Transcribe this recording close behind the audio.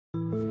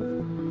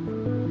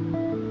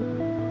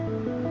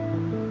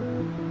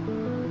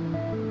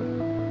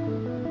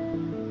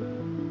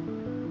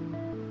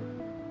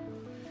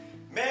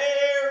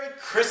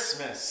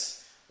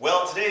Christmas.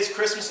 Well, today's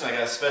Christmas and I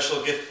got a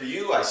special gift for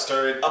you. I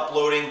started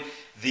uploading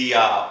the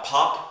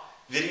pop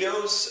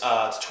videos,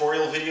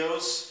 tutorial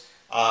videos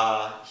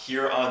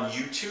here on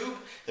YouTube.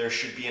 There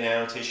should be an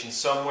annotation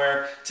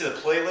somewhere to the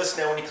playlist.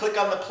 Now when you click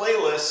on the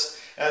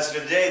playlist, as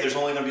of today, there's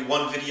only going to be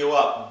one video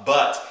up,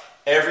 but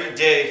every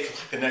day for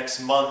like the next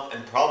month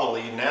and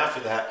probably even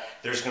after that,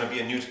 there's going to be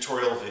a new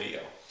tutorial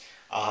video.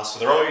 So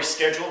they're already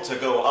scheduled to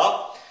go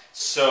up.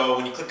 So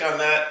when you click on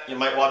that, you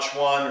might watch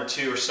one or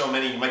two or so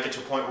many. You might get to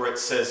a point where it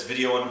says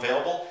video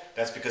unavailable.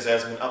 That's because it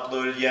hasn't been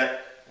uploaded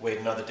yet. Wait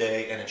another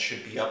day and it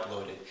should be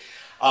uploaded.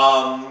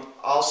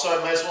 Also,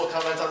 I might as well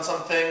comment on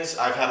some things.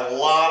 I've had a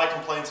lot of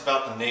complaints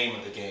about the name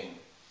of the game.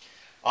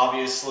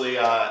 Obviously,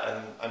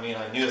 and I mean,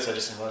 I knew this, I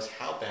just didn't realize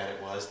how bad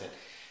it was. That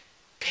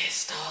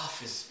pissed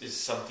off is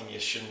something you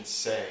shouldn't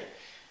say.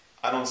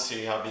 I don't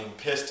see how being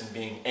pissed and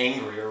being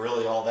angry are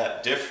really all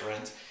that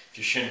different. If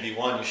you shouldn't be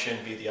one, you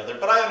shouldn't be the other.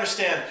 But I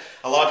understand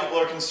a lot of people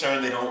are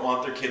concerned they don't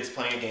want their kids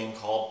playing a game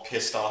called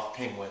Pissed Off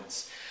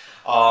Penguins.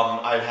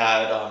 I've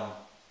had a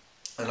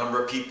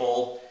number of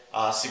people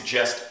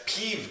suggest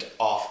Peeved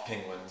Off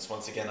Penguins.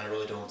 Once again, I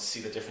really don't see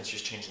the difference,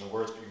 just changing the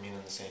words, but you're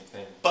meaning the same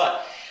thing.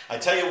 But I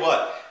tell you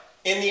what,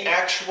 in the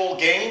actual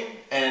game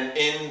and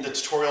in the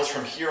tutorials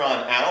from here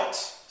on out,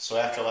 so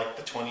after like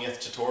the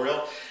 20th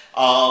tutorial,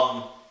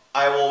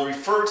 I will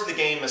refer to the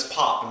game as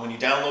Pop, and when you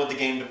download the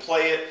game to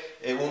play it,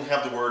 it won't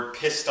have the word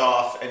pissed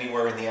off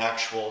anywhere in the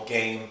actual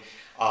game,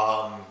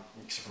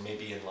 except for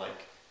maybe in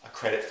like a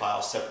credit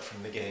file separate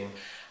from the game.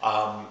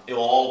 It will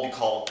all be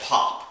called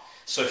Pop.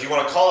 So if you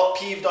want to call it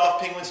Peeved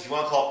Off Penguins, if you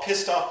want to call it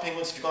Pissed Off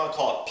Penguins, if you want to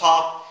call it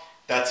Pop,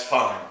 that's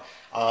fine.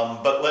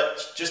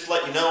 But just to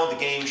let you know, the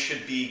game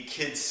should be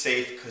kids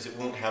safe because it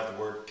won't have the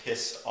word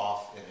pissed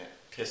off in it,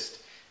 pissed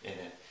in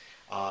it.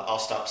 I'll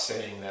stop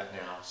saying that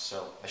now,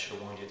 so I should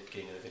have warned you at the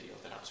beginning of the video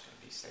that I was going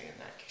to be saying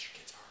that in case your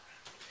kids are around.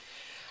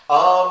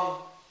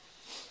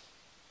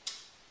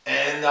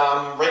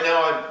 Right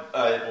now,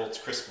 well, it's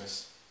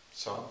Christmas,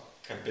 so I'm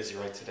kind of busy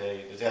right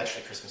today. It's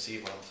actually Christmas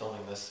Eve when I'm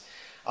filming this.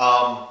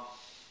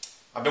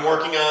 I've been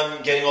working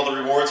on getting all the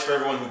rewards for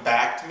everyone who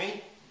backed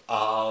me.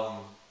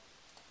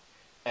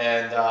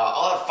 And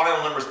I'll have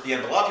final numbers at the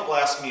end, but a lot of people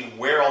ask me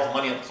where all the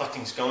money I'm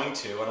collecting is going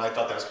to, and I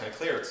thought that was kind of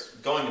clear. It's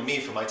going to me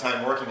for my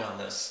time working on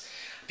this.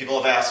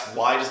 People have asked,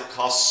 why does it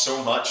cost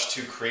so much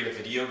to create a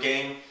video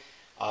game?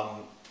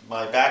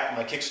 My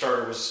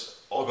Kickstarter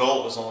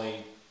goal was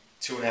only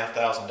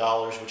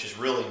 $2,500, which is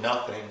really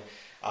nothing,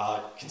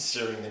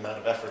 considering the amount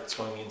of effort that's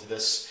going into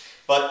this.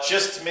 But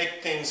just to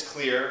make things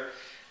clear,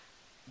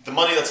 the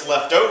money that's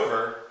left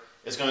over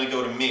is going to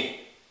go to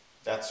me.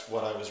 That's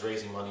what I was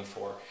raising money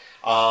for.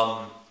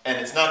 And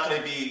it's not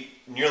going to be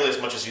nearly as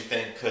much as you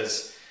think,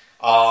 because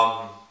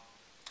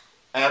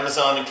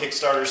Amazon and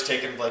Kickstarter's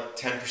taken like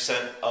 10%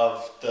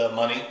 of the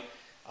money,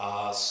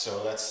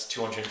 so that's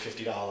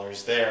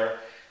 $250 there,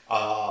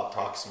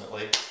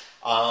 approximately.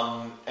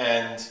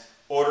 And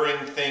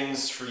ordering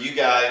things for you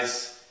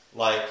guys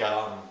like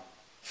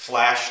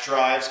flash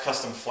drives,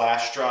 custom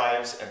flash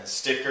drives, and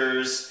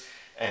stickers,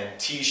 and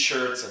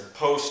t-shirts, and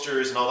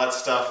posters, and all that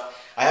stuff.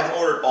 I haven't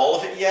ordered all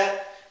of it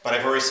yet, but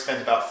I've already spent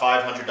about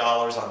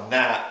 $500 on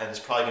that, and there's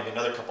probably going to be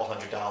another couple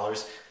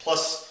 $100,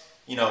 plus,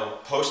 you know,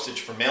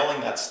 postage for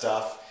mailing that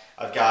stuff.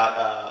 I've got,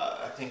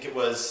 I think it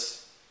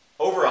was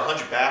over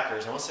 100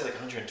 backers. I want to say like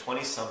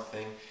 120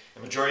 something.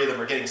 The majority of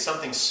them are getting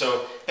something,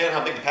 so depending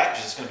on how big the package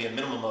is, it's going to be a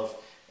minimum of,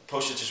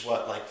 postage is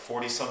what, like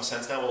 40 some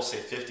cents now? We'll say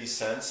 50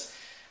 cents.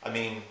 I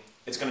mean,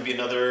 it's going to be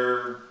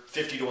another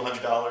 $50 to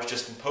 $100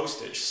 just in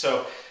postage.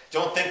 So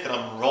don't think that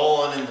I'm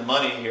rolling in the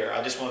money here.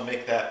 I just want to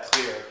make that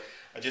clear.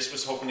 I just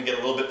was hoping to get a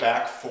little bit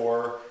back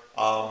for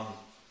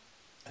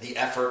the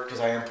effort, because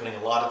I am putting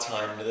a lot of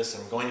time into this,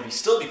 and I'm going to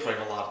still be putting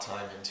a lot of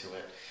time into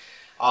it.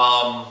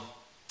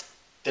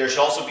 There should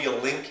also be a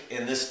link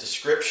in this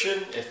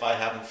description, if I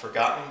haven't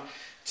forgotten,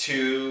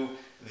 to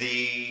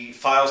the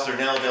files that are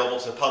now available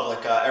to the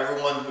public.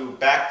 Everyone who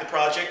backed the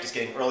project is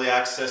getting early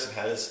access and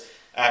has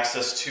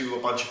access to a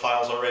bunch of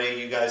files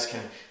already. You guys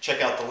can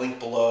check out the link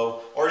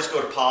below, or just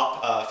go to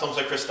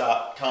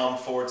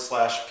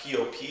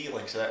filmsbykris.com/POP,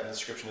 link to that in the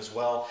description as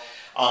well.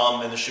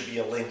 And there should be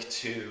a link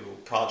to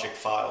project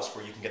files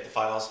where you can get the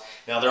files.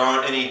 Now, there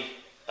aren't any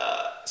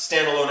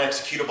standalone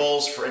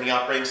executables for any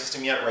operating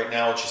system yet. Right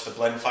now, it's just the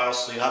blend file,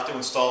 so you'll have to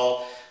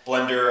install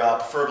Blender.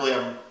 Preferably,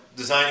 I'm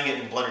designing it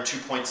in Blender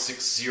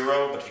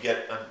 2.60, but if you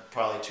get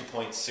probably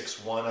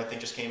 2.61, I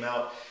think just came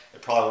out,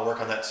 it probably will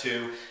work on that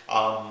too.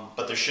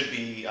 But there should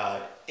be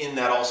in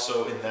that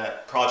also, in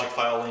that project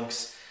file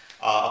links,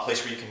 a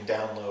place where you can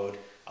download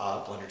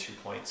Blender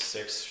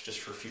 2.6 just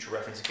for future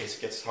reference in case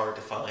it gets hard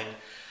to find.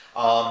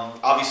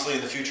 Obviously,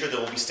 in the future, there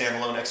will be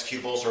standalone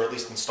executables, or at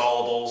least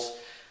installable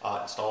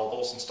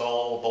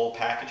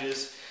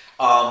packages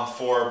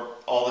for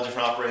all the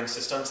different operating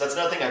systems. That's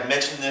another thing. I've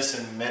mentioned this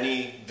in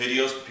many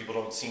videos, but people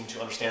don't seem to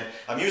understand.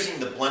 I'm using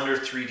the Blender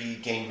 3D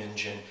game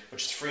engine,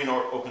 which is free and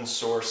open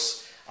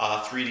source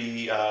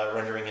 3D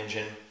rendering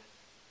engine.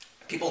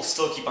 People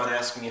still keep on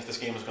asking me if this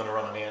game is going to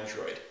run on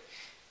Android.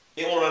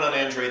 it will run on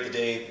Android the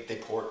day that they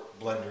port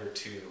Blender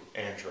to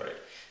Android.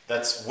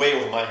 That's way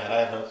over my head.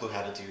 I have no clue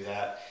how to do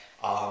that.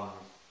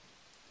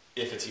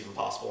 If it's even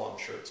possible.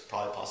 I'm sure it's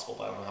probably possible,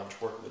 but I don't know how much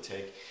work it would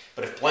take.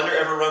 But if Blender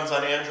ever runs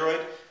on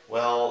Android,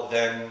 well,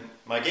 then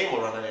my game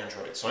will run on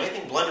Android. So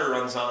anything Blender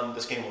runs on,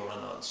 this game will run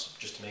on, so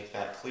just to make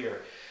that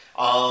clear.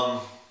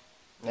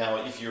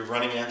 Now, if you're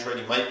running Android,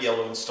 you might be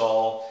able to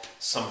install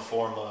some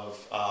form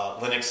of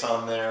Linux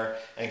on there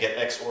and get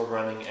Xorg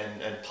running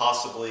and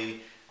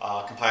possibly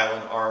compile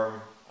an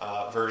ARM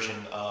version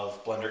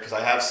of Blender, because I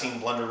have seen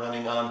Blender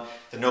running on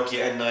the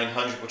Nokia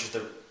N900, which is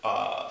the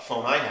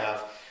phone I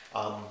have.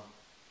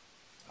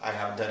 I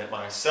haven't done it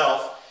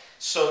myself,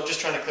 so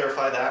just trying to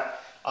clarify that.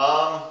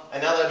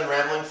 And now that I've been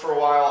rambling for a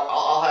while,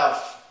 I'll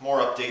have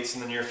more updates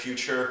in the near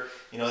future.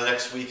 You know, the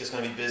next week is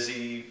going to be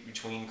busy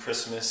between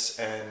Christmas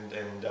and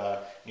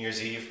New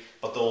Year's Eve,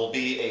 but there will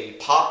be a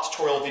pop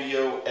tutorial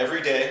video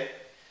every day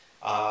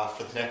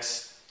for the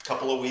next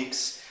couple of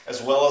weeks,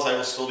 as well as I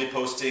will still be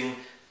posting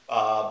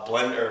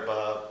Blender,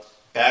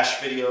 Bash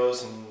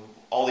videos and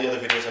all the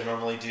other videos I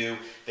normally do.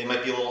 They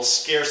might be a little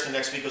scarce the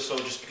next week or so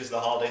just because of the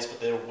holidays,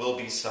 but there will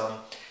be some.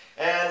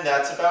 And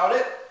that's about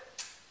it.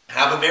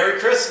 Have a Merry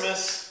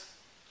Christmas!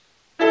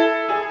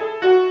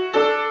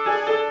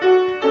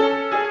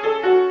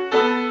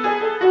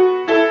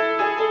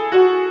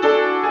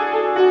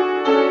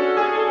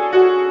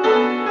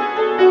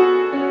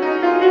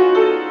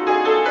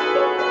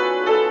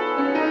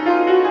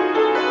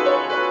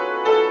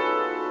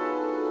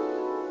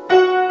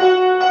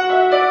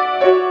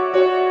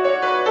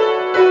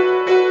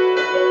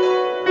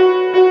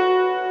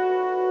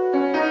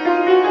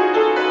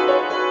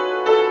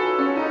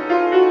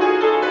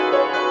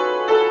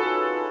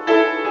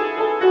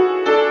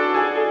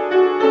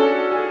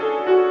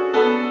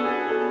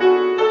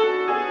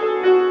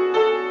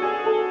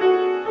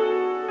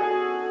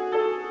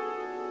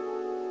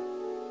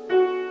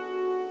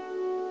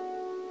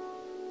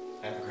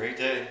 Have a great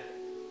day.